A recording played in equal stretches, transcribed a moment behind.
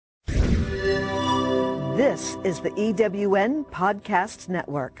This is the EWN Podcast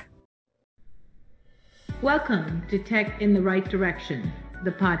Network. Welcome to Tech in the Right Direction,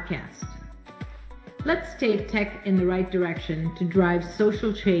 the podcast. Let's take tech in the right direction to drive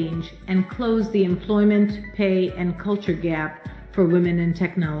social change and close the employment, pay, and culture gap for women in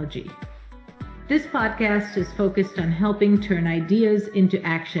technology. This podcast is focused on helping turn ideas into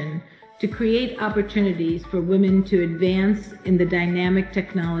action to create opportunities for women to advance in the dynamic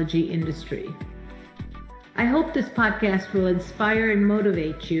technology industry. I hope this podcast will inspire and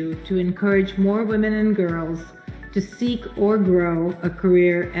motivate you to encourage more women and girls to seek or grow a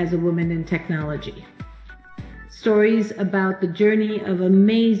career as a woman in technology. Stories about the journey of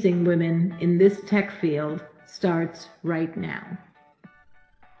amazing women in this tech field starts right now.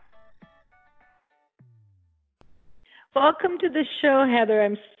 Welcome to the show, Heather.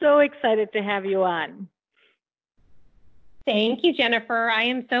 I'm so excited to have you on. Thank you, Jennifer. I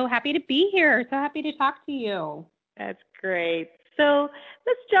am so happy to be here. So happy to talk to you. That's great. So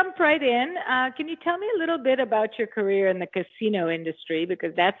let's jump right in. Can you tell me a little bit about your career in the casino industry?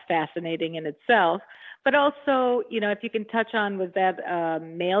 Because that's fascinating in itself. But also, if you can touch on, was that a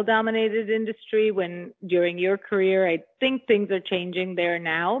male-dominated industry during your career? I think things are changing there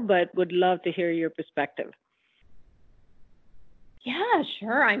now, but would love to hear your perspective. Yeah,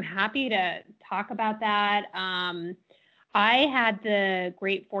 sure. I'm happy to talk about that. I had the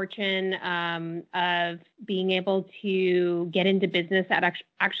great fortune of being able to get into business at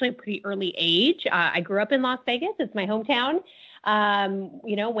actually a pretty early age. I grew up in Las Vegas. It's my hometown.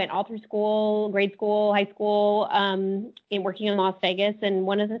 Went all through school, grade school, high school, in working in Las Vegas. And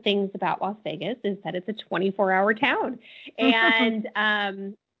one of the things about Las Vegas is that it's a 24-hour town. And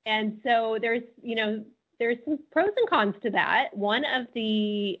so there's some pros and cons to that. One of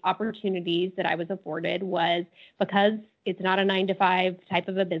the opportunities that I was afforded was because it's not a 9-to-5 type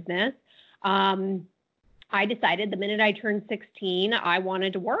of a business. I decided the minute I turned 16, I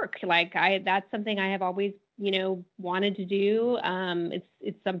wanted to work. That's something I have always, wanted to do.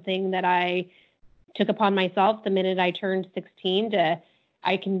 It's something that I took upon myself the minute I turned 16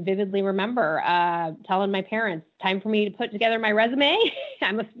 I can vividly remember telling my parents, time for me to put together my resume.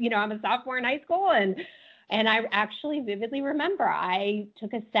 I'm a sophomore in high school, and I actually vividly remember I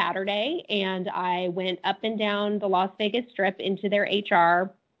took a Saturday and I went up and down the Las Vegas Strip into their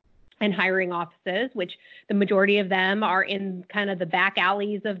HR and hiring offices, which the majority of them are in kind of the back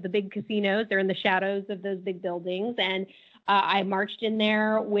alleys of the big casinos. They're in the shadows of those big buildings. And I marched in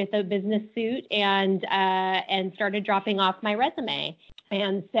there with a business suit and started dropping off my resume.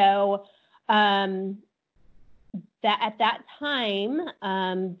 And so at that time,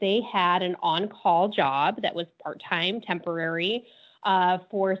 they had an on-call job that was part-time, temporary,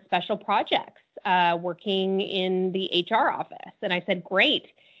 for special projects, working in the HR office. And I said, great.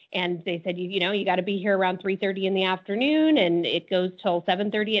 And they said, you got to be here around 3:30 in the afternoon, and it goes till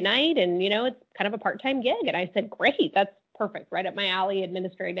 7:30 at night. And, it's kind of a part-time gig. And I said, great, that's perfect, right up my alley,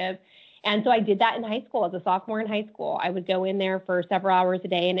 administrative. And so I did that in high school. As a sophomore in high school, I would go in there for several hours a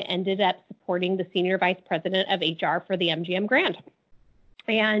day and ended up supporting the senior vice president of HR for the MGM Grand.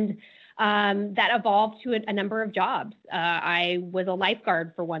 And that evolved to a number of jobs. I was a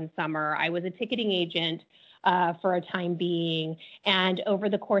lifeguard for one summer. I was a ticketing agent for a time being. And over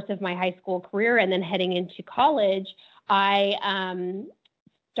the course of my high school career and then heading into college, I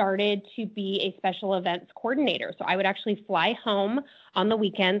started to be a special events coordinator. So I would actually fly home on the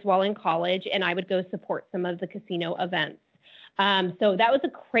weekends while in college, and I would go support some of the casino events. So that was a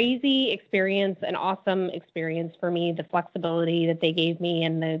crazy experience, an awesome experience for me, the flexibility that they gave me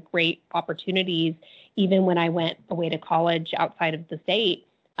and the great opportunities, even when I went away to college outside of the state,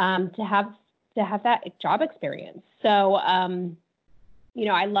 to have that job experience. So,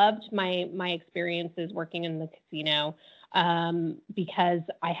 I loved my experiences working in the casino because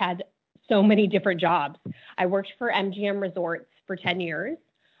I had so many different jobs. I worked for MGM Resorts for 10 years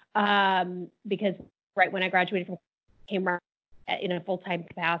because right when I graduated from came in a full-time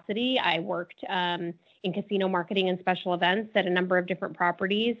capacity, I worked in casino marketing and special events at a number of different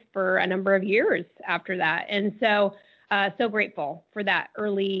properties for a number of years after that. And so grateful for that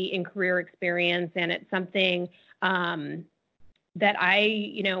early in career experience. And it's something that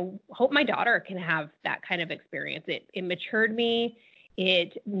I, hope my daughter can have that kind of experience. It matured me.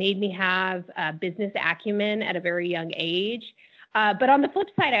 It made me have business acumen at a very young age. But on the flip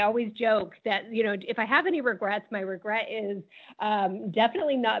side, I always joke that, if I have any regrets, my regret is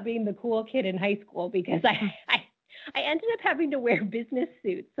definitely not being the cool kid in high school, because I ended up having to wear business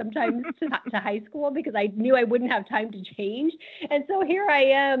suits sometimes to high school because I knew I wouldn't have time to change. And so here I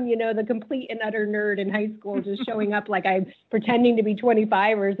am, the complete and utter nerd in high school, just showing up like I'm pretending to be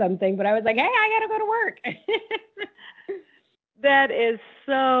 25 or something. But I was like, hey, I got to go to work. That is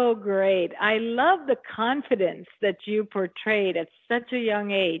so great. I love the confidence that you portrayed at such a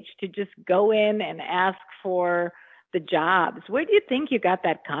young age to just go in and ask for the jobs. Where do you think you got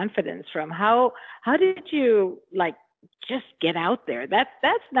that confidence from? How did you just get out there? That's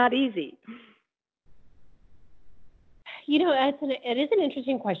not easy. It is an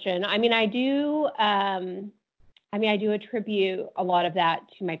interesting question. I do attribute a lot of that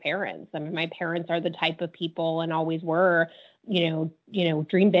to my parents. My parents are the type of people and always were, dream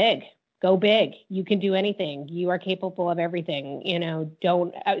big, go big. You can do anything. You are capable of everything.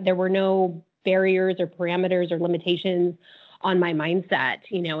 There were no barriers or parameters or limitations on my mindset,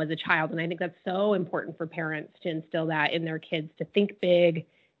 as a child. And I think that's so important for parents to instill that in their kids, to think big,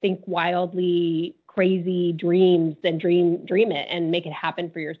 think wildly crazy dreams, and dream it and make it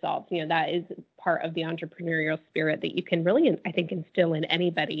happen for yourself. That is part of the entrepreneurial spirit that you can really, I think, instill in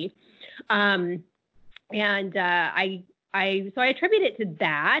anybody. So I attribute it to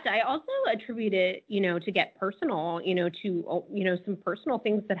that. I also attribute it, to get personal, to, some personal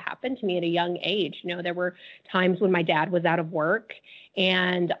things that happened to me at a young age. There were times when my dad was out of work,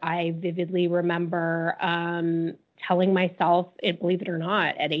 and I vividly remember telling myself, believe it or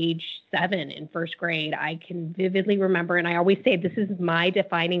not, at age 7 in first grade, I can vividly remember, and I always say this is my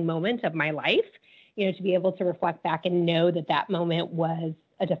defining moment of my life, to be able to reflect back and know that moment was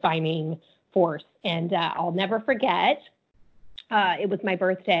a defining force. And I'll never forget, it was my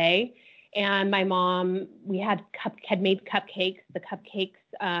birthday, and my mom, we had made cupcakes. The cupcakes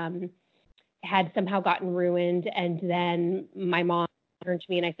had somehow gotten ruined, and then my mom turned to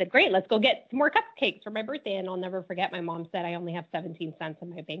me and I said, great, let's go get some more cupcakes for my birthday. And I'll never forget, my mom said, I only have 17 cents in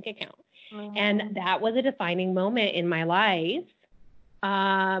my bank account. Mm-hmm. And that was a defining moment in my life,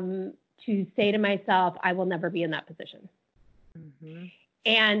 to say to myself, I will never be in that position. Mm-hmm.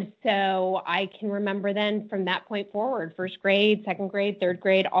 And so I can remember then from that point forward, first grade, second grade, third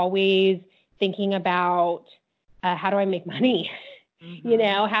grade, always thinking about how do I make money?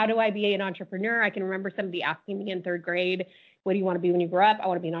 Mm-hmm. How do I be an entrepreneur? I can remember somebody asking me in third grade, what do you want to be when you grow up? I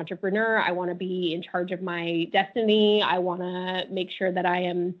want to be an entrepreneur. I want to be in charge of my destiny. I want to make sure that I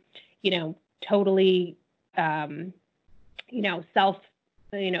am, totally,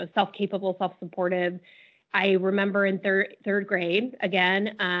 self-capable, self-supportive. I remember in third grade,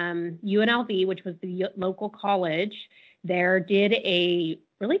 again, UNLV, which was the local college, there did a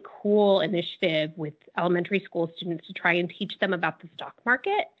really cool initiative with elementary school students to try and teach them about the stock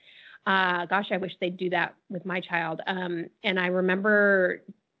market. Gosh, I wish they'd do that with my child. And I remember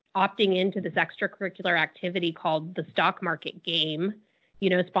opting into this extracurricular activity called the stock market game,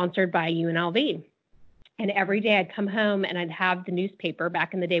 sponsored by UNLV. And every day I'd come home and I'd have the newspaper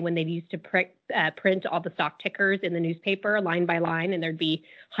back in the day when they used to print all the stock tickers in the newspaper line by line, and there'd be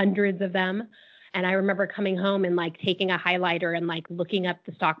hundreds of them. And I remember coming home and taking a highlighter and looking up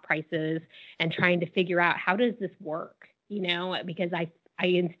the stock prices and trying to figure out, how does this work? Because I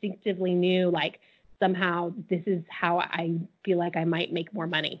instinctively knew somehow this is how I feel like I might make more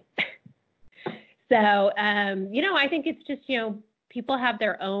money. So, I think it's just, people have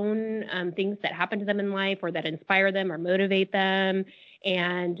their own things that happen to them in life or that inspire them or motivate them.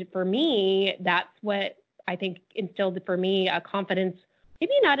 And for me, that's what I think instilled for me a confidence,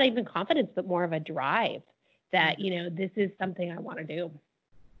 maybe not even confidence, but more of a drive that, this is something I want to do.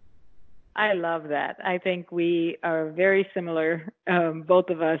 I love that. I think we are very similar, both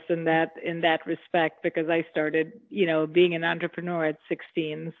of us in that respect, because I started, being an entrepreneur at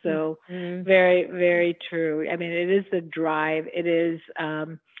 16. So very, very true. I mean, it is the drive. It is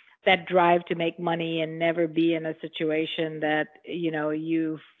that drive to make money and never be in a situation that,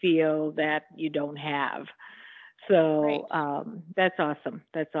 you feel that you don't have. So that's awesome.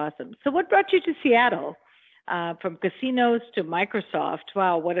 That's awesome. So what brought you to Seattle? From casinos to Microsoft.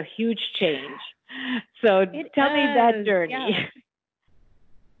 Wow, what a huge change. So tell me that journey. Yeah.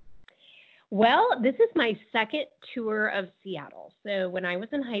 Well, this is my second tour of Seattle. So when I was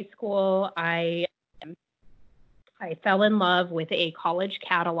in high school, I fell in love with a college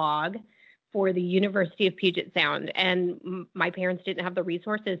catalog for the University of Puget Sound. And my parents didn't have the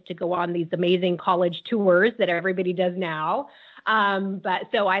resources to go on these amazing college tours that everybody does now. But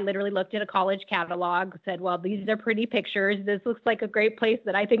so I literally looked at a college catalog, said, well, these are pretty pictures. This looks like a great place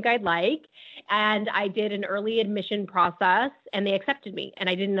that I think I'd like. And I did an early admission process and they accepted me and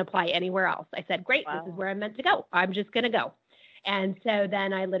I didn't apply anywhere else. I said, great, Wow. This is where I'm meant to go. I'm just going to go. And so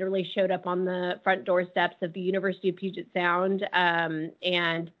then I literally showed up on the front doorsteps of the University of Puget Sound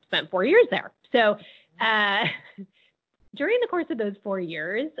and spent 4 years there. So during the course of those 4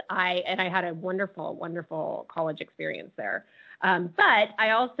 years, I had a wonderful, wonderful college experience there. But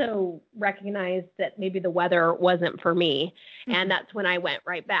I also recognized that maybe the weather wasn't for me. And that's when I went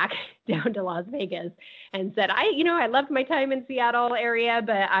right back down to Las Vegas and said, I loved my time in Seattle area,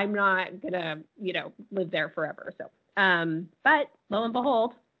 but I'm not going to, live there forever. So, but lo and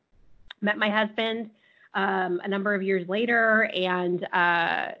behold, met my husband a number of years later, and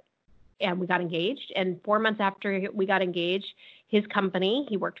we got engaged. And 4 months after we got engaged, his company,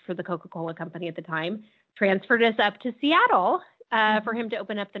 he worked for the Coca-Cola company at the time, transferred us up to Seattle for him to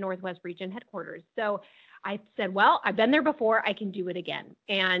open up the Northwest Region headquarters. So I said, well, I've been there before, I can do it again.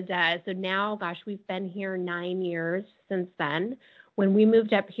 And so now, we've been here 9 years since then. When we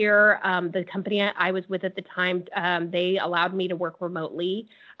moved up here, the company I was with at the time, they allowed me to work remotely.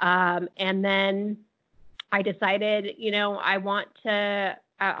 And then I decided, I want to,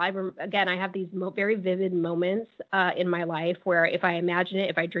 I have these very vivid moments in my life where if I imagine it,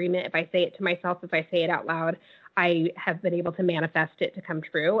 if I dream it, if I say it to myself, if I say it out loud, I have been able to manifest it to come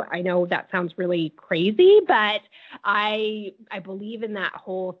true. I know that sounds really crazy, but I believe in that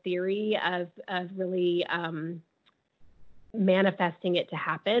whole theory of really manifesting it to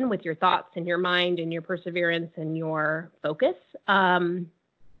happen with your thoughts and your mind and your perseverance and your focus. And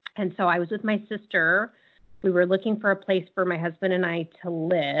so I was with my sister. We were looking for a place for my husband and I to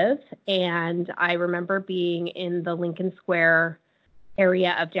live. And I remember being in the Lincoln Square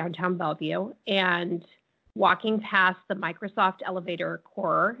area of downtown Bellevue and walking past the Microsoft elevator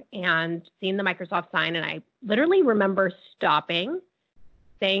core and seeing the Microsoft sign. And I literally remember stopping,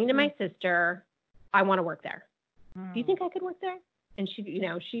 saying to my sister, I want to work there. Do you think I could work there? And she,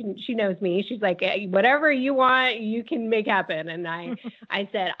 she knows me. She's like, hey, whatever you want, you can make happen. And I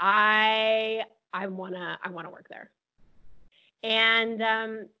said, I want to work there. And,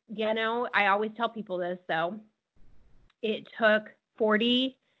 I always tell people this, though. It took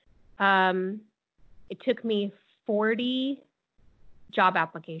me 40 job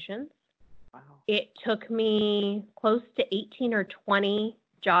applications. Wow. It took me close to 18 or 20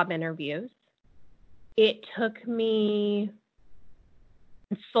 job interviews. It took me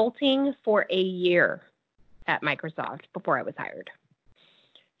consulting for a year at Microsoft before I was hired.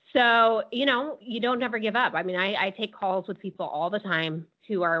 So, you don't ever give up. I mean, I take calls with people all the time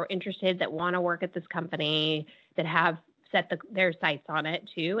who are interested, that want to work at this company, that have set their sights on it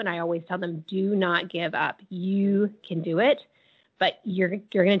too. And I always tell them, do not give up. You can do it, but you're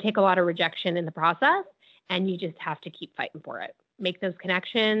going to take a lot of rejection in the process, and you just have to keep fighting for it. Make those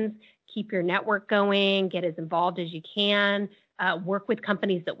connections, keep your network going, get as involved as you can, work with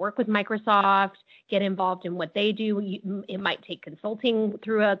companies that work with Microsoft, get involved in what they do. It might take consulting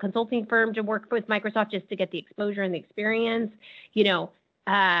through a consulting firm to work with Microsoft just to get the exposure and the experience.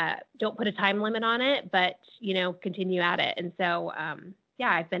 Don't put a time limit on it, but, continue at it. And so,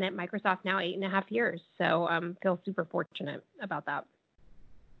 I've been at Microsoft now 8.5 years. So feel super fortunate about that.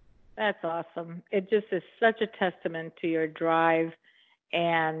 That's awesome. It just is such a testament to your drive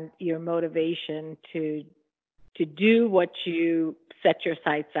and your motivation to do what you set your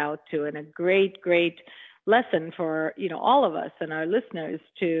sights out to, and a great lesson for, all of us and our listeners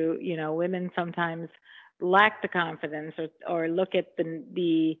to, women sometimes lack the confidence or look at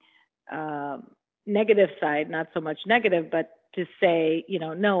the negative side, not so much negative, but to say,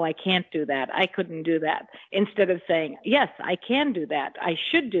 no, I can't do that. I couldn't do that. Instead of saying, yes, I can do that. I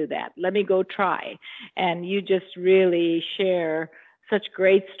should do that. Let me go try. And you just really share such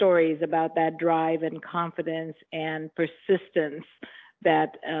great stories about that drive and confidence and persistence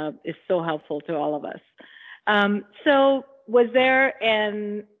that is so helpful to all of us. So was there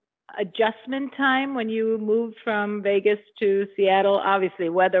an adjustment time when you moved from Vegas to Seattle? Obviously,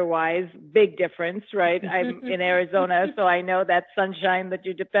 weather-wise, big difference, right? I'm in Arizona, so I know that sunshine that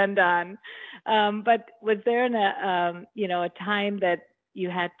you depend on. But was there a time that you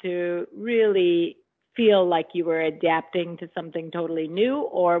had to really feel like you were adapting to something totally new,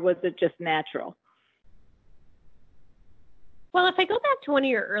 or was it just natural? Well, if I go back to one of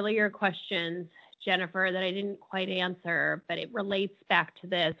your earlier questions, Jennifer, that I didn't quite answer, but it relates back to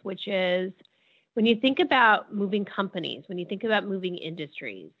this, which is when you think about moving companies, when you think about moving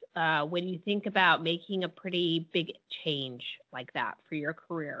industries, when you think about making a pretty big change like that for your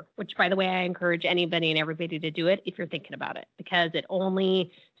career, which, by the way, I encourage anybody and everybody to do it if you're thinking about it, because it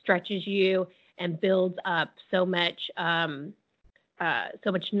only stretches you and builds up so much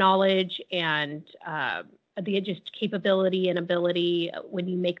knowledge and the just capability and ability when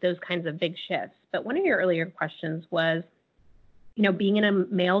you make those kinds of big shifts. But one of your earlier questions was, being in a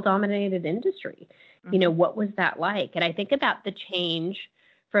male-dominated industry. What was that like? And I think about the change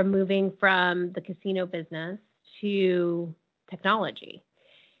from moving from the casino business to technology.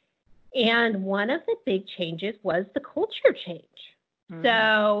 And one of the big changes was the culture change.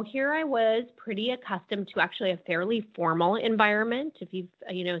 So here I was pretty accustomed to actually a fairly formal environment. If you've,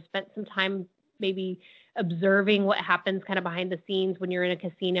 spent some time maybe observing what happens kind of behind the scenes when you're in a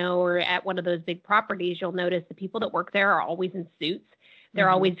casino or at one of those big properties, you'll notice the people that work there are always in suits. They're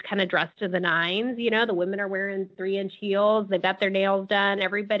always kind of dressed to the nines. The women are wearing 3-inch heels. They've got their nails done.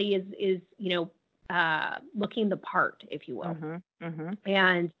 Everybody is looking the part, if you will.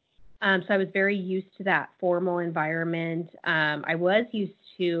 And so I was very used to that formal environment. I was used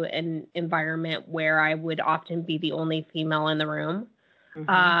to an environment where I would often be the only female in the room.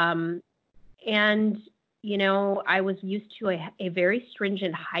 And, I was used to a very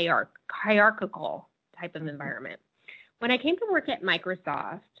stringent hierarchical type of environment. When I came to work at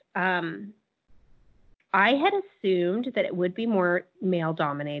Microsoft, I had assumed that it would be more male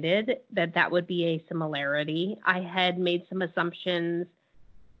dominated, that would be a similarity. I had made some assumptions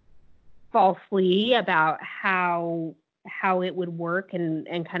falsely about how it would work and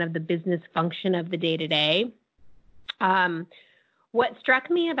kind of the business function of the day-to-day. What struck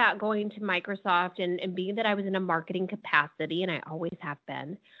me about going to Microsoft and being that I was in a marketing capacity, and I always have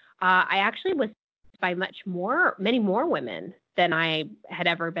been, I actually was by many more women than I had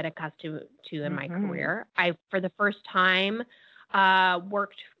ever been accustomed to in my career. I, for the first time,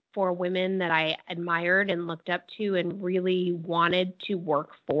 worked for women that I admired and looked up to and really wanted to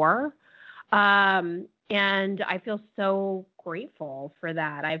work for. And I feel so grateful for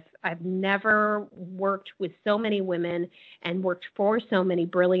that. I've never worked with so many women and worked for so many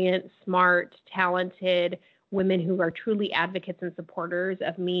brilliant, smart, talented women who are truly advocates and supporters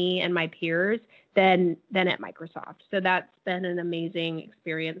of me and my peers than at Microsoft. So that's been an amazing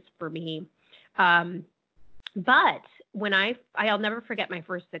experience for me. But when I'll never forget my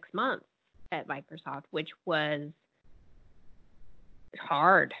first 6 months at Microsoft, which was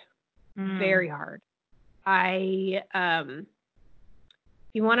hard, very hard. If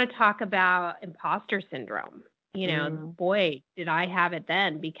you want to talk about imposter syndrome, boy, did I have it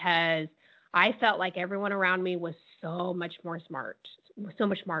then, because I felt like everyone around me was so much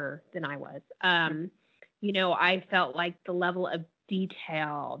smarter than I was. I felt like the level of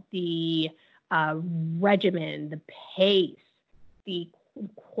detail, the regimen, the pace, the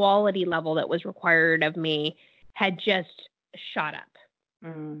quality level that was required of me had just shot up.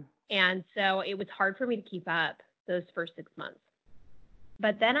 And so it was hard for me to keep up those first 6 months.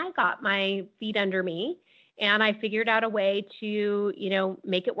 But then I got my feet under me and I figured out a way to,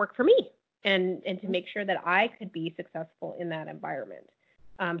 make it work for me and to make sure that I could be successful in that environment.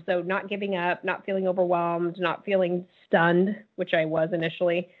 So not giving up, not feeling overwhelmed, not feeling stunned, which I was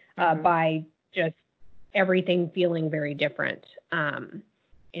initially, by just everything feeling very different.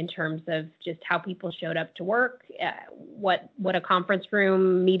 In terms of just how people showed up to work, what a conference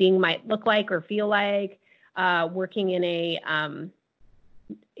room meeting might look like or feel like, working in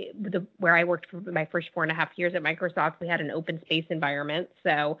where I worked for my first 4.5 years at Microsoft, we had an open space environment.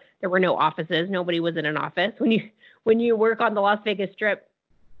 So there were no offices. Nobody was in an office. When you work on the Las Vegas Strip,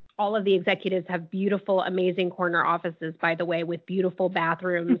 all of the executives have beautiful, amazing corner offices, by the way, with beautiful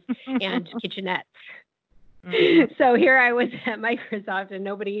bathrooms and kitchenettes. So here I was at Microsoft and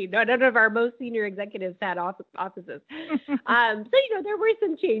none of our most senior executives had offices. So, there were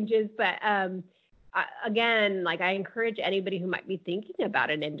some changes, but again, like I encourage anybody who might be thinking about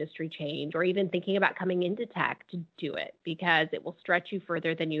an industry change or even thinking about coming into tech to do it, because it will stretch you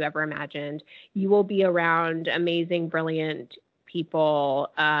further than you ever imagined. You will be around amazing, brilliant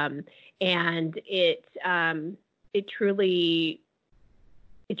people. And it truly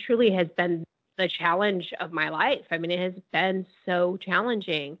has been the challenge of my life. I mean, it has been so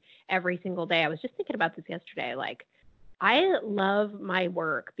challenging every single day. I was just thinking about this yesterday. Like, I love my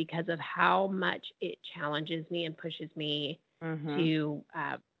work because of how much it challenges me and pushes me to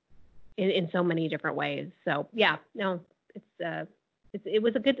in so many different ways. So yeah, no, it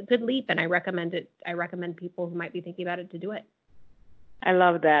was a good leap, and I recommend it. I recommend people who might be thinking about it to do it. I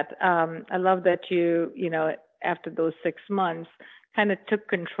love that. I love that you after those 6 months kind of took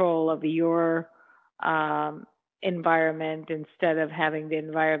control of your environment instead of having the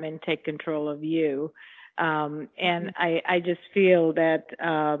environment take control of you. And I just feel that,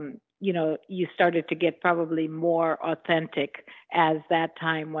 you started to get probably more authentic as that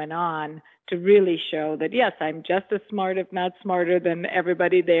time went on, to really show that, yes, I'm just as smart, if not smarter than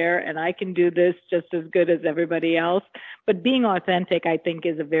everybody there, and I can do this just as good as everybody else. But being authentic, I think,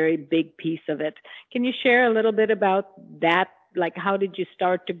 is a very big piece of it. Can you share a little bit about that Like, how did you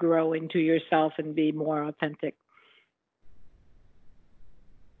start to grow into yourself and be more authentic?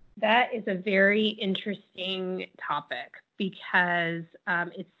 That is a very interesting topic because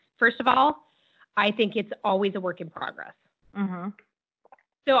it's, first of all, I think it's always a work in progress. Mm-hmm.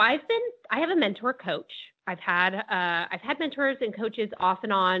 So I have a mentor coach. I've had mentors and coaches off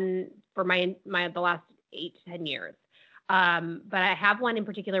and on for the last 8 to 10 years. But I have one in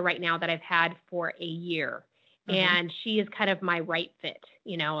particular right now that I've had for a year. Mm-hmm. And she is kind of my right fit.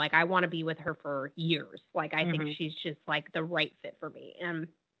 You know, like I want to be with her for years. Like I think she's just like the right fit for me. And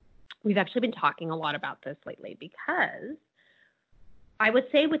we've actually been talking a lot about this lately because I would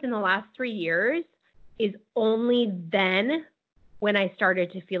say within the last 3 years is only then when I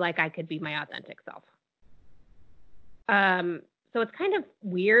started to feel like I could be my authentic self. So it's kind of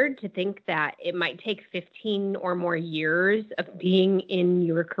weird to think that it might take 15 or more years of being in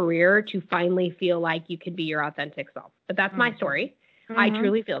your career to finally feel like you could be your authentic self. But that's my story. Mm-hmm. I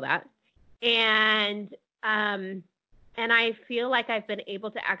truly feel that. And I feel like I've been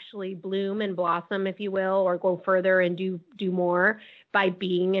able to actually bloom and blossom, if you will, or go further and do more by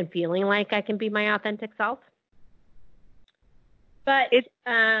being and feeling like I can be my authentic self. But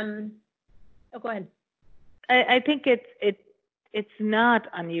go ahead. I think it's not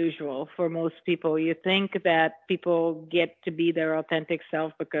unusual for most people. You think that people get to be their authentic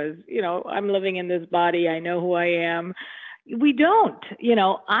self because, you know, I'm living in this body, I know who I am. We don't. You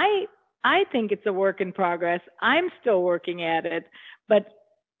know, I think it's a work in progress. I'm still working at it, but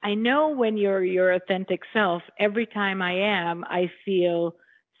I know when you're your authentic self, every time I feel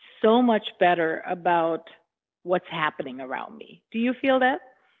so much better about what's happening around me. Do you feel that?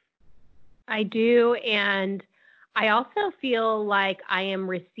 I do. And I also feel like I am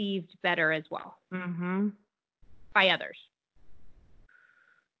received better as well by others.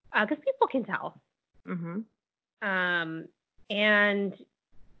 Because people can tell. And,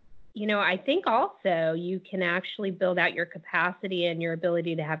 you know, I think also you can actually build out your capacity and your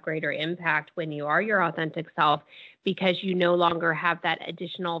ability to have greater impact when you are your authentic self, because you no longer have that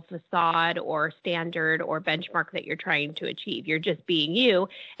additional facade or standard or benchmark that you're trying to achieve. You're just being you,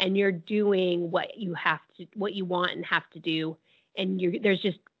 and you're doing what you want and have to do. And there's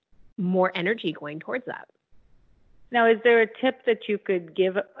just more energy going towards that. Now, is there a tip that you could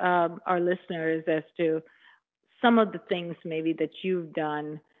give our listeners as to some of the things maybe that you've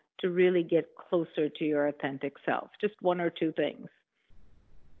done to really get closer to your authentic self? Just one or two things.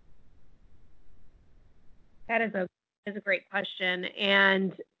 That is a great question.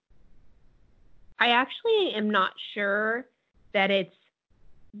 And I actually am not sure that it's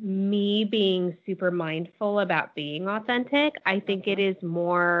me being super mindful about being authentic. I think it is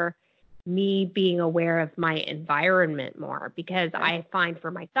more me being aware of my environment more, because I find for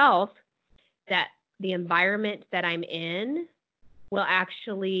myself that the environment that I'm in will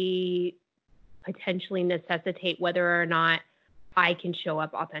actually potentially necessitate whether or not I can show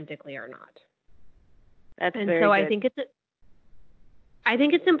up authentically or not. That's and very so good. I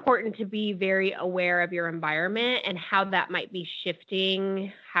think it's important to be very aware of your environment and how that might be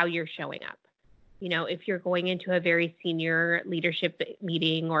shifting how you're showing up. You know, if you're going into a very senior leadership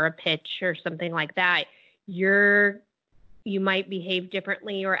meeting or a pitch or something like that, you might behave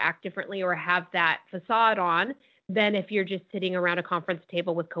differently or act differently or have that facade on than if you're just sitting around a conference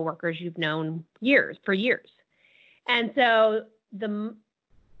table with coworkers you've known for years. And so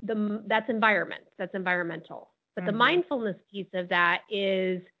that's environmental. But the mindfulness piece of that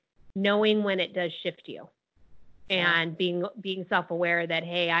is knowing when it does shift you and being self-aware that,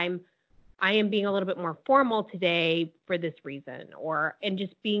 hey, I am being a little bit more formal today for this reason, and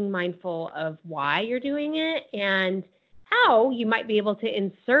just being mindful of why you're doing it and how you might be able to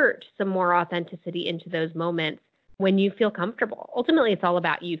insert some more authenticity into those moments when you feel comfortable. Ultimately, it's all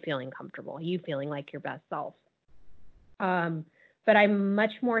about you feeling comfortable, you feeling like your best self. But I'm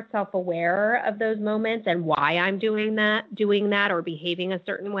much more self-aware of those moments and why I'm doing that or behaving a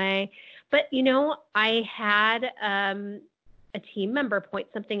certain way. But, you know, I had a team member point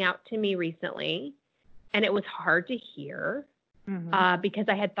something out to me recently, and it was hard to hear because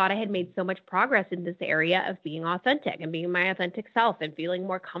I had thought I had made so much progress in this area of being authentic and being my authentic self and feeling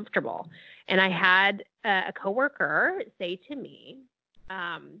more comfortable. And I had a coworker say to me,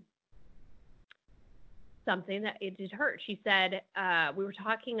 something that it did hurt. She said, we were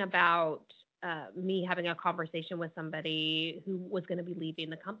talking about me having a conversation with somebody who was going to be leaving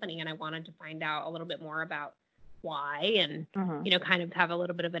the company, and I wanted to find out a little bit more about why and, you know, kind of have a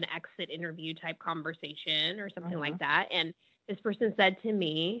little bit of an exit interview type conversation or something like that. And this person said to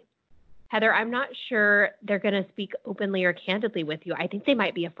me, Heather, I'm not sure they're going to speak openly or candidly with you. I think they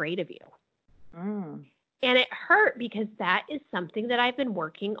might be afraid of you. And it hurt because that is something that I've been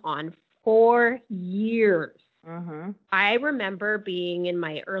working on for years. Mm-hmm. I remember being in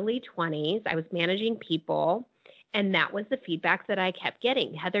my early 20s. I was managing people, and that was the feedback that I kept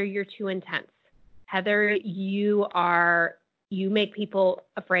getting. Heather, you're too intense. Heather, you make people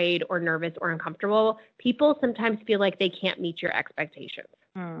afraid or nervous or uncomfortable. People sometimes feel like they can't meet your expectations.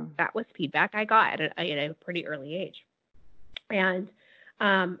 That was feedback I got at a pretty early age. And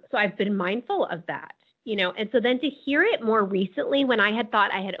so I've been mindful of that, and so then to hear it more recently when I had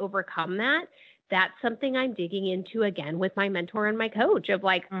thought I had overcome that, that's something I'm digging into again with my mentor and my coach of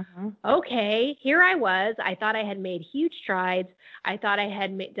like, okay, here I was. I thought I had made huge strides. I thought I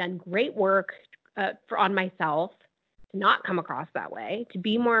had done great work on myself to not come across that way, to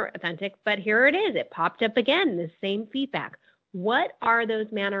be more authentic. But here it is. It popped up again, the same feedback. What are those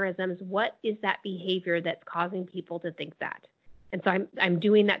mannerisms? What is that behavior that's causing people to think that? And so I'm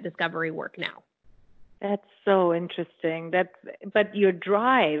doing that discovery work now. That's so interesting. But your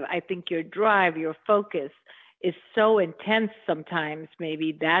drive, I think your focus is so intense sometimes.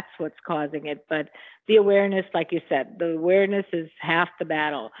 Maybe that's what's causing it. But the awareness, like you said, the awareness is half the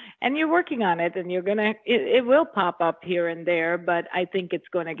battle. And you're working on it, and it will pop up here and there, but I think it's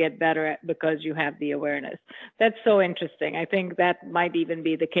going to get better because you have the awareness. That's so interesting. I think that might even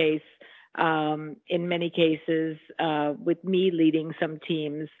be the case in many cases with me leading some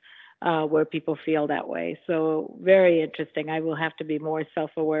teams where people feel that way. So very interesting. I will have to be more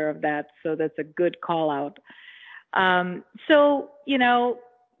self-aware of that. So that's a good call out. So,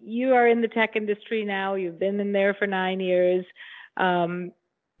 you are in the tech industry now. You've been in there for 9 years. And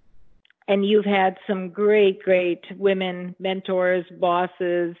you've had some great, great women, mentors,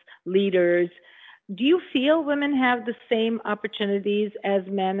 bosses, leaders. Do you feel women have the same opportunities as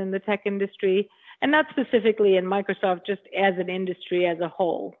men in the tech industry? And not specifically in Microsoft, just as an industry as a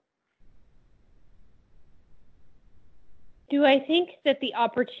whole. Do I think that the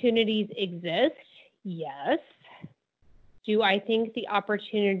opportunities exist? Yes. Do I think the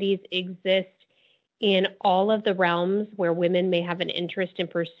opportunities exist in all of the realms where women may have an interest in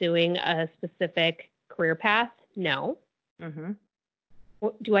pursuing a specific career path? No. Mm-hmm.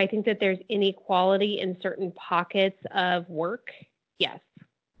 Do I think that there's inequality in certain pockets of work? Yes.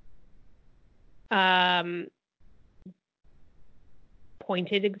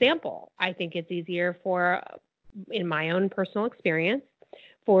 Pointed example. I think it's easier in my own personal experience,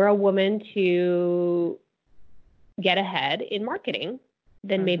 for a woman to get ahead in marketing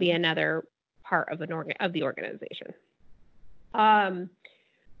than maybe another part of the organization.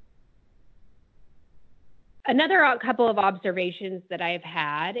 Another couple of observations that I've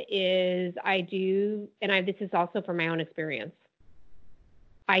had is this is also from my own experience.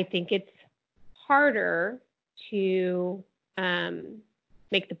 I think it's harder to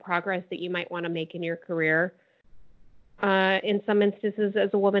make the progress that you might want to make in your career in some instances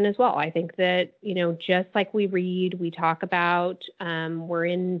as a woman as well. I think that, just like we talk about, we're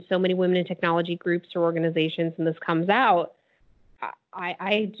in so many women in technology groups or organizations, and this comes out,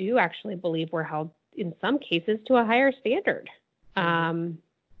 I do actually believe we're held in some cases to a higher standard,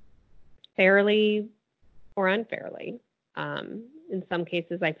 fairly or unfairly. In some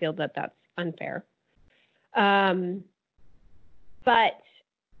cases, I feel that that's unfair. But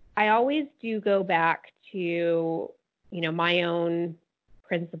I always do go back to, my own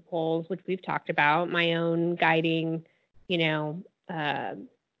principles, which we've talked about, my own guiding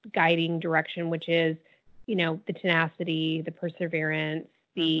direction, which is, the tenacity, the perseverance,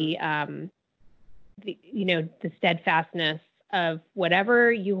 the steadfastness of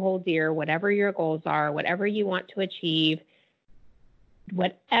whatever you hold dear, whatever your goals are, whatever you want to achieve,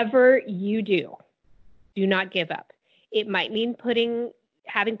 whatever you do not give up. It might mean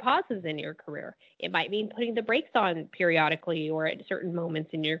having pauses in your career. It might mean putting the brakes on periodically or at certain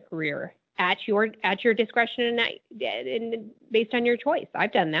moments in your career at your discretion and based on your choice.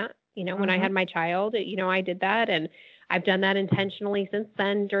 I've done that. When I had my child, I did that, and I've done that intentionally since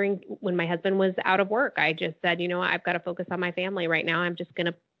then. When my husband was out of work, I just said, I've got to focus on my family right now. I'm just going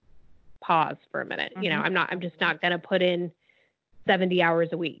to pause for a minute. I'm just not going to put in 70 hours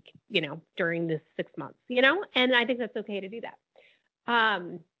a week, during this 6 months, and I think that's okay to do that.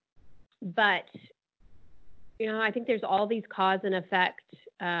 But, I think there's all these cause and effect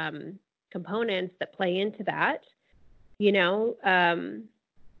components that play into that,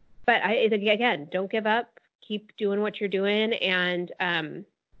 but again, don't give up, keep doing what you're doing. And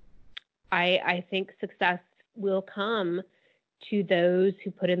I think success will come to those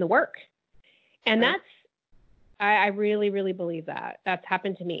who put in the work. And I really, really believe that. That's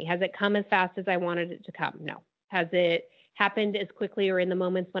happened to me. Has it come as fast as I wanted it to come? No. Has it happened as quickly or in the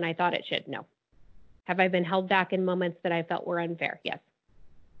moments when I thought it should? No. Have I been held back in moments that I felt were unfair? Yes.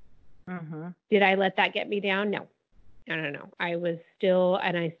 Mm-hmm. Did I let that get me down? No. No. I was still,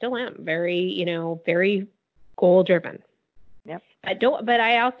 and I still am very, very goal driven. Yep. But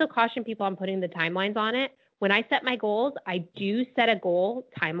I also caution people on putting the timelines on it. When I set my goals, I do set a goal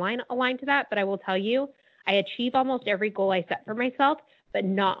timeline aligned to that, but I will tell you, I achieve almost every goal I set for myself, but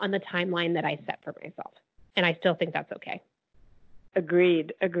not on the timeline that I set for myself. And I still think that's okay.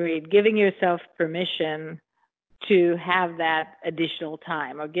 Agreed. Giving yourself permission to have that additional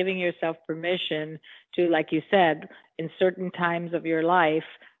time, or giving yourself permission to, like you said, in certain times of your life,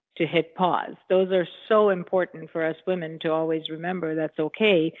 to hit pause. Those are so important for us women to always remember. That's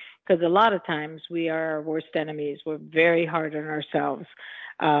okay, because a lot of times we are our worst enemies. We're very hard on ourselves.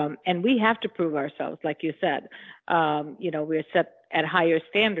 And we have to prove ourselves, like you said. We're set at higher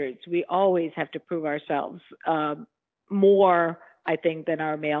standards. We always have to prove ourselves more, I think, than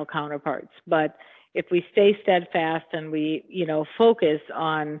our male counterparts. But if we stay steadfast and we, focus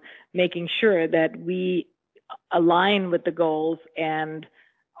on making sure that we align with the goals and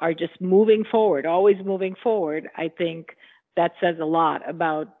are just moving forward, always moving forward, I think that says a lot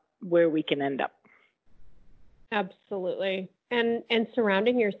about where we can end up. Absolutely. And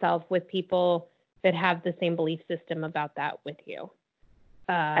surrounding yourself with people that have the same belief system about that with you.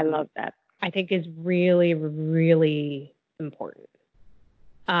 I love that. I think is really, really important.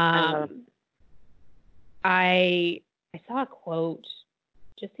 I saw a quote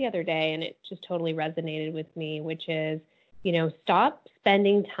just the other day, and it just totally resonated with me, which is, stop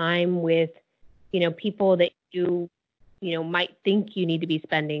spending time with, people that you might think you need to be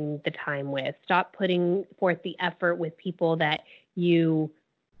spending the time with. Stop putting forth the effort with people that you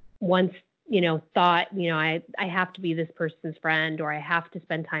once, thought, I have to be this person's friend, or I have to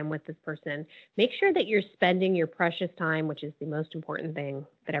spend time with this person. Make sure that you're spending your precious time, which is the most important thing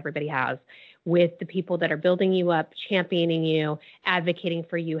that everybody has, with the people that are building you up, championing you, advocating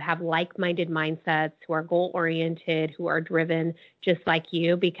for you, have like-minded mindsets, who are goal-oriented, who are driven just like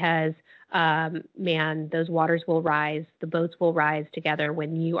you, because those waters will rise, the boats will rise together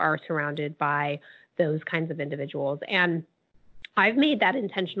when you are surrounded by those kinds of individuals. And I've made that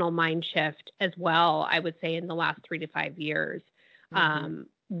intentional mind shift as well, I would say, in the last 3 to 5 years,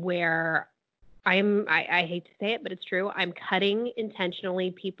 where I hate to say it, but it's true. I'm cutting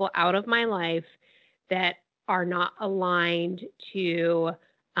intentionally people out of my life that are not aligned to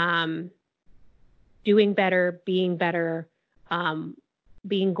doing better, being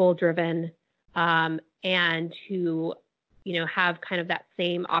goal driven, and who, have kind of that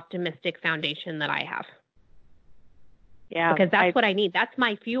same optimistic foundation that I have. Yeah, because that's what I need. That's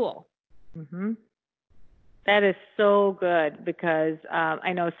my fuel. Mm-hmm. That is so good, because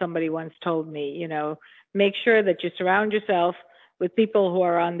I know somebody once told me, make sure that you surround yourself with people who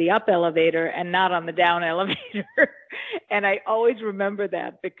are on the up elevator and not on the down elevator. And I always remember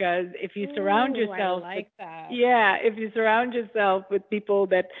that, because if you surround yourself, if you surround yourself with people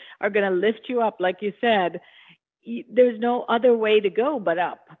that are going to lift you up, like you said, there's no other way to go but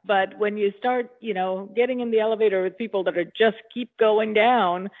up. But when you start, getting in the elevator with people that are just keep going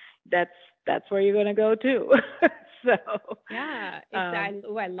down, that's where you're going to go too. So yeah,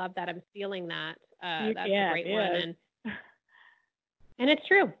 I love that. I'm stealing that. That's a great one, and it's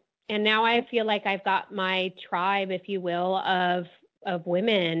true. And now I feel like I've got my tribe, if you will, of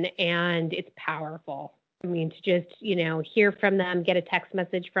women, and it's powerful. I mean, to just hear from them, get a text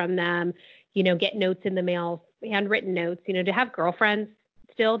message from them, get notes in the mail, handwritten notes, to have girlfriends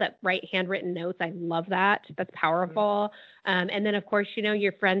still that write handwritten notes. I love that. That's powerful. And then, of course,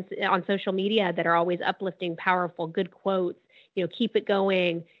 your friends on social media that are always uplifting, powerful, good quotes, keep it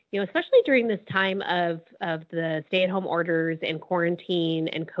going, especially during this time of the stay-at-home orders and quarantine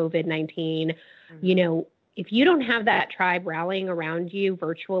and COVID-19, if you don't have that tribe rallying around you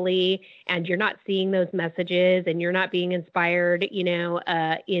virtually, and you're not seeing those messages, and you're not being inspired,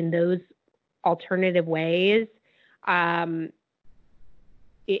 in those alternative ways,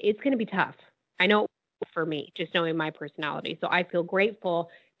 it's going to be tough. I know for me, just knowing my personality. So I feel grateful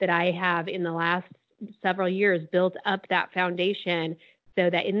that I have, in the last several years, built up that foundation, so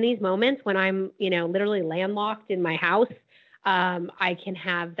that in these moments when I'm, literally landlocked in my house, I can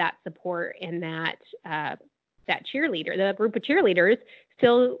have that support and that cheerleader, the group of cheerleaders,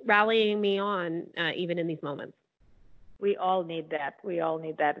 still rallying me on, even in these moments. We all need that.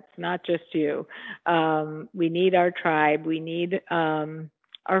 It's not just you. We need our tribe. We need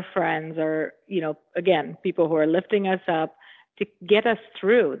our friends, or, again, people who are lifting us up to get us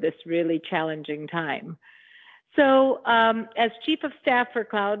through this really challenging time. So as Chief of Staff for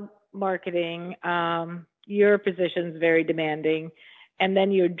Cloud Marketing, your position is very demanding. and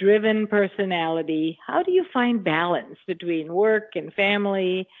then your driven personality. How do you find balance between work and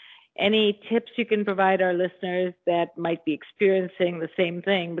family? Any tips you can provide our listeners that might be experiencing the same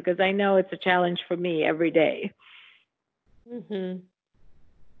thing? Because I know it's a challenge for me every day. Mm-hmm.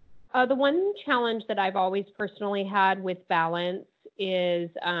 The one challenge that I've always personally had with balance is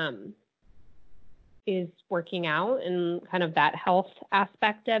working out and kind of that health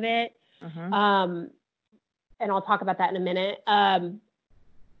aspect of it. And I'll talk about that in a minute.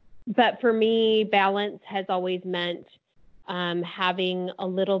 But for me, balance has always meant having a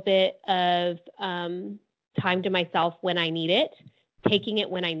little bit of time to myself when I need it, taking it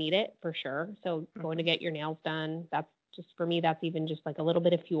when I need it, for sure. So going to get your nails done, that's just, for me, that's even just like a little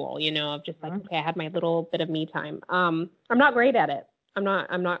bit of fuel, of just like, okay, I had my little bit of me time. I'm not great at it. I'm not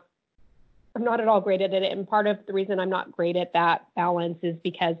at all great at it. And part of the reason I'm not great at that balance is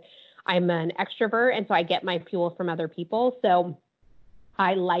because I'm an extrovert. And so I get my fuel from other people. So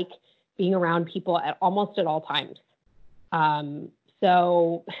I like being around people almost at all times.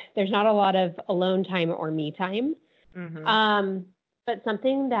 So there's not a lot of alone time or me time. But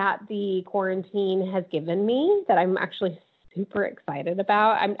something that the quarantine has given me that I'm actually super excited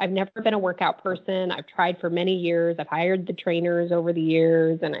about. I've never been a workout person. I've tried for many years. I've hired the trainers over the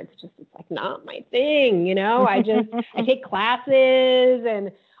years, and it's like not my thing. I take classes,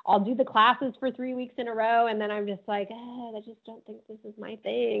 and I'll do the classes for 3 weeks in a row, and then I'm just like, I just don't think this is my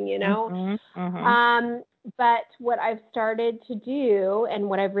thing, But what I've started to do and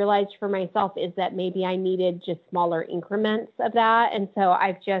what I've realized for myself is that maybe I needed just smaller increments of that. And so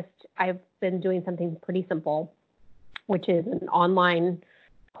I've been doing something pretty simple, which is an online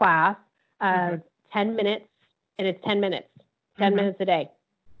class, 10 minutes, and it's 10 minutes, 10 minutes a day.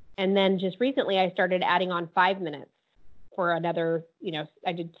 And then just recently I started adding on 5 minutes for another,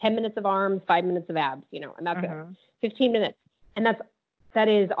 I did 10 minutes of arms, 5 minutes of abs, and that's it, 15 minutes. And that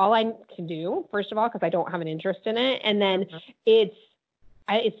is all I can do, first of all, because I don't have an interest in it. And then it's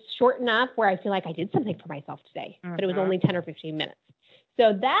short enough where I feel like I did something for myself today, but it was only 10 or 15 minutes.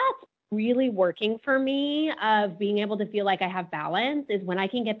 So that's really working for me, of being able to feel like I have balance, is when I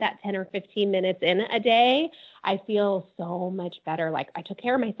can get that 10 or 15 minutes in a day, I feel so much better. Like, I took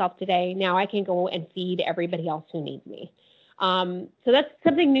care of myself today. Now I can go and feed everybody else who needs me. So that's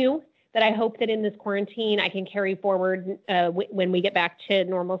something new that I hope that in this quarantine I can carry forward when we get back to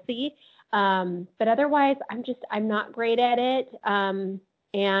normalcy. But otherwise, I'm not great at it.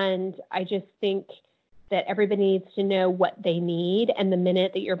 And I just think that everybody needs to know what they need. And the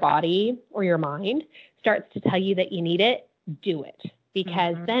minute that your body or your mind starts to tell you that you need it, do it.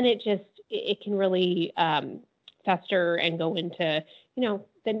 Because then it can really fester and go into,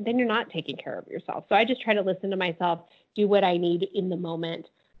 then you're not taking care of yourself. So I just try to listen to myself, do what I need in the moment,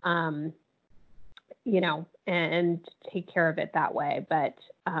 and take care of it that way. But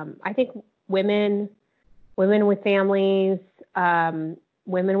I think women with families,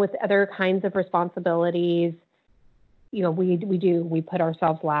 women with other kinds of responsibilities, we put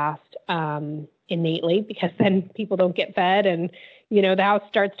ourselves last innately, because then people don't get fed and, the house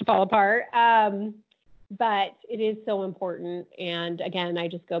starts to fall apart. But it is so important. And again, I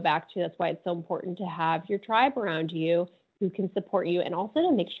just go back to, that's why it's so important to have your tribe around you who can support you, and also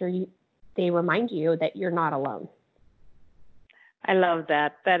to make sure they remind you that you're not alone. I love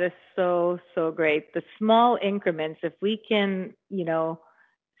that. That is so, so great. The small increments, if we can,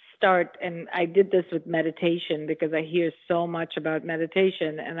 start, and I did this with meditation, because I hear so much about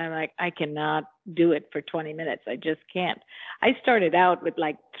meditation, and I'm like, I cannot do it for 20 minutes. I just can't. I started out with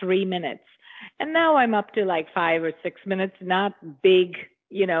like 3 minutes, and now I'm up to like 5 or 6 minutes, not big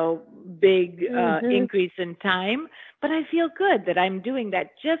increase in time, but I feel good that I'm doing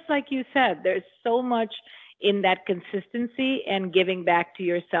that. Just like you said, there's so much in that consistency and giving back to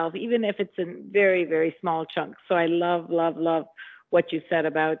yourself, even if it's in very, very small chunks. So I love, love, love what you said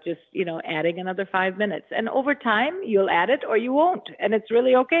about just, adding another 5 minutes. And over time, you'll add it or you won't. And it's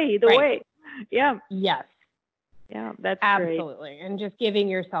really okay either way. Yeah. Yes. Yeah, that's absolutely. Great. And just giving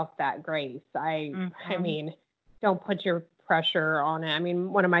yourself that grace. I mean, don't put your pressure on it. I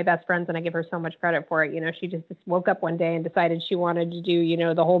mean, one of my best friends, and I give her so much credit for it, she just woke up one day and decided she wanted to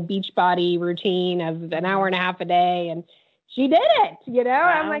do, the whole beach body routine of an hour and a half a day. And she did it, Wow.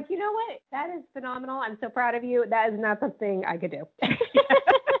 I'm like, you know what? That is phenomenal. I'm so proud of you. That is not something I could do.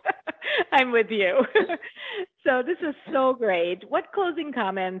 I'm with you. So this is so great. What closing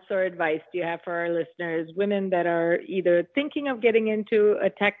comments or advice do you have for our listeners, women that are either thinking of getting into a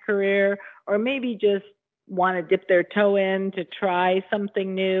tech career, or maybe just want to dip their toe in to try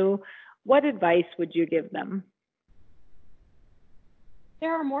something new? What advice would you give them?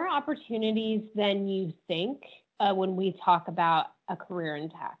 There are more opportunities than you think when we talk about a career in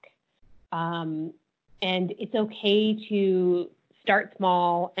tech. And it's okay to start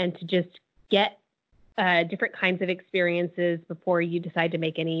small and to just get different kinds of experiences before you decide to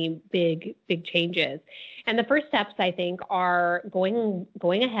make any big changes. And the first steps, I think, are going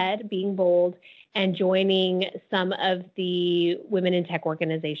ahead, being bold, and joining some of the women in tech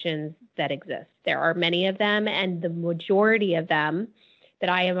organizations that exist. There are many of them, and the majority of them that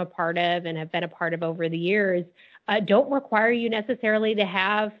I am a part of and have been a part of over the years don't require you necessarily to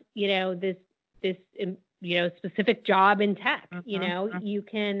have, this specific job in tech. You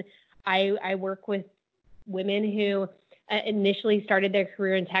can. I work with women who initially started their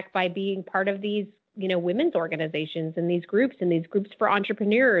career in tech by being part of these, women's organizations and these groups for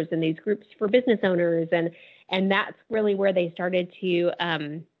entrepreneurs and these groups for business owners. And that's really where they started to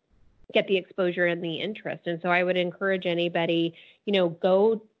get the exposure and the interest. And so I would encourage anybody,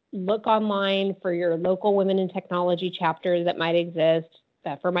 go look online for your local Women in Technology chapter that might exist.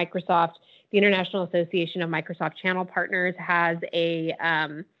 For Microsoft, the International Association of Microsoft Channel Partners has a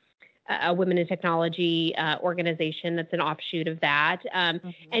Women in Technology organization that's an offshoot of that.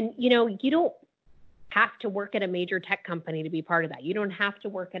 And, you don't have to work at a major tech company to be part of that. You don't have to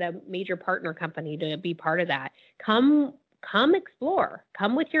work at a major partner company to be part of that. Come explore.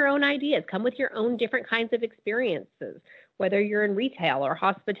 Come with your own ideas. Come with your own different kinds of experiences, whether you're in retail or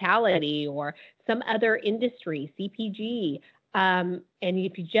hospitality or some other industry, CPG. And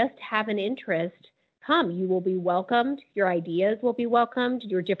if you just have an interest, come. You will be welcomed. Your ideas will be welcomed.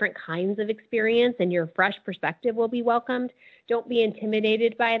 Your different kinds of experience and your fresh perspective will be welcomed. Don't be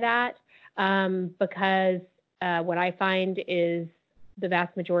intimidated by that, because what I find is the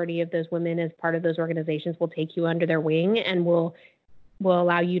vast majority of those women as part of those organizations will take you under their wing and will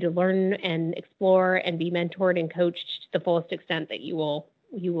allow you to learn and explore and be mentored and coached to the fullest extent that you will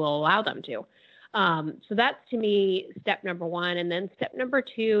allow them to. So that's, to me, step number one. And then step number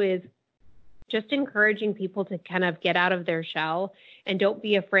two is just encouraging people to kind of get out of their shell and don't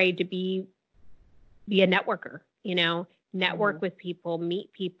be afraid to be a networker, network with people, meet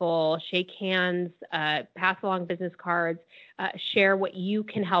people, shake hands, pass along business cards, share what you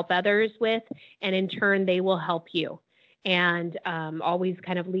can help others with, and in turn, they will help you. And always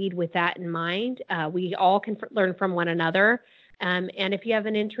kind of lead with that in mind. We all can learn from one another. And if you have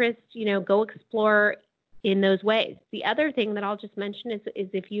an interest, go explore in those ways. The other thing that I'll just mention is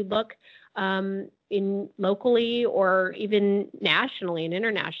if you look in locally or even nationally and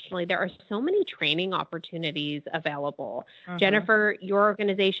internationally, there are so many training opportunities available. Jennifer, your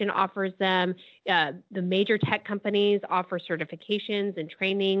organization offers them. The major tech companies offer certifications and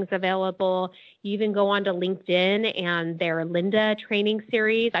trainings available. You even go onto LinkedIn and their Lynda training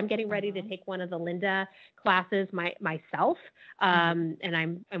series. I'm getting ready to take one of the Lynda classes myself. And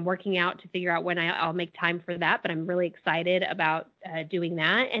I'm working out to figure out when I'll make time for that, but I'm really excited about doing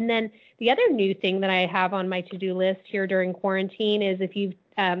that. And then the other new thing that I have on my to-do list here during quarantine is if you've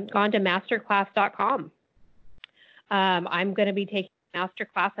gone to masterclass.com. I'm going to be taking a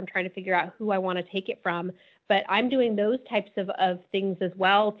masterclass. I'm trying to figure out who I want to take it from, but I'm doing those types of things as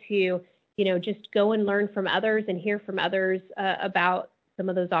well to, just go and learn from others and hear from others about some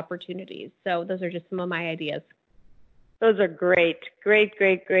of those opportunities. So those are just some of my ideas. Those are great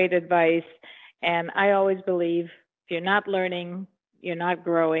advice. And I always believe if you're not learning, you're not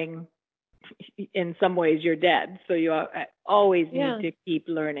growing. In some ways, you're dead. So you always need to keep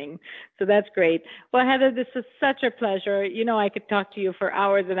learning. So that's great. Well, Heather, this is such a pleasure. I could talk to you for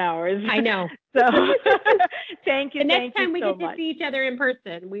hours and hours. I know. So thank you. The next time we so get much. to see each other in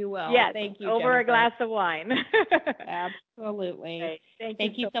person, we will. Yes, thank you, over Jennifer. a glass of wine. Absolutely. Great.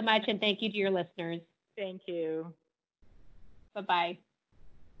 Thank you so much, and thank you to your listeners. Thank you. Bye-bye.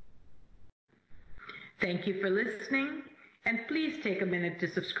 Thank you for listening, and please take a minute to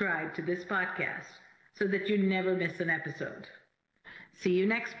subscribe to this podcast so that you never miss an episode. See you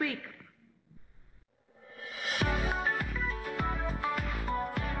next week.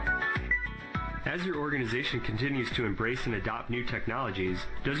 As your organization continues to embrace and adopt new technologies,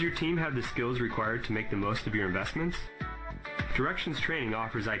 does your team have the skills required to make the most of your investments? Directions Training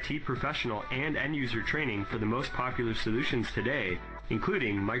offers IT professional and end-user training for the most popular solutions today,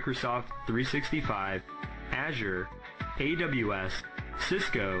 including Microsoft 365, Azure, AWS,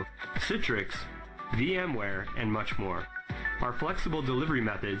 Cisco, Citrix, VMware, and much more. Our flexible delivery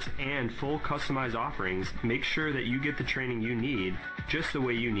methods and full customized offerings make sure that you get the training you need just the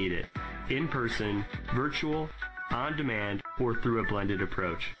way you need it, in person, virtual, on demand, or through a blended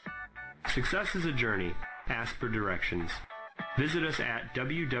approach. Success is a journey. Ask for Directions. Visit us at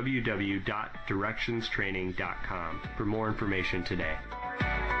www.directionstraining.com for more information today.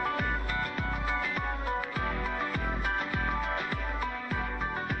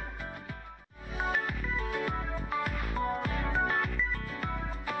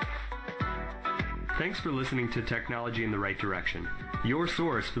 Thanks for listening to Technology in the Right Direction, your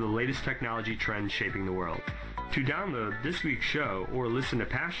source for the latest technology trends shaping the world. To download this week's show or listen to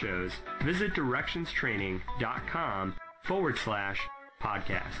past shows, visit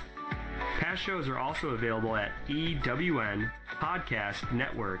directionstraining.com/podcast. Past shows are also available at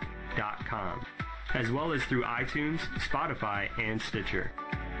ewnpodcastnetwork.com, as well as through iTunes, Spotify, and Stitcher.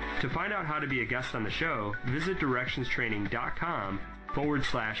 To find out how to be a guest on the show, visit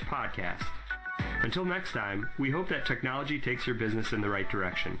directionstraining.com/podcast. Until next time, we hope that technology takes your business in the right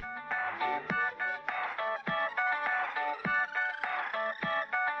direction.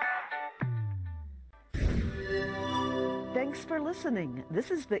 Thanks for listening. This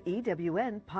is the EWN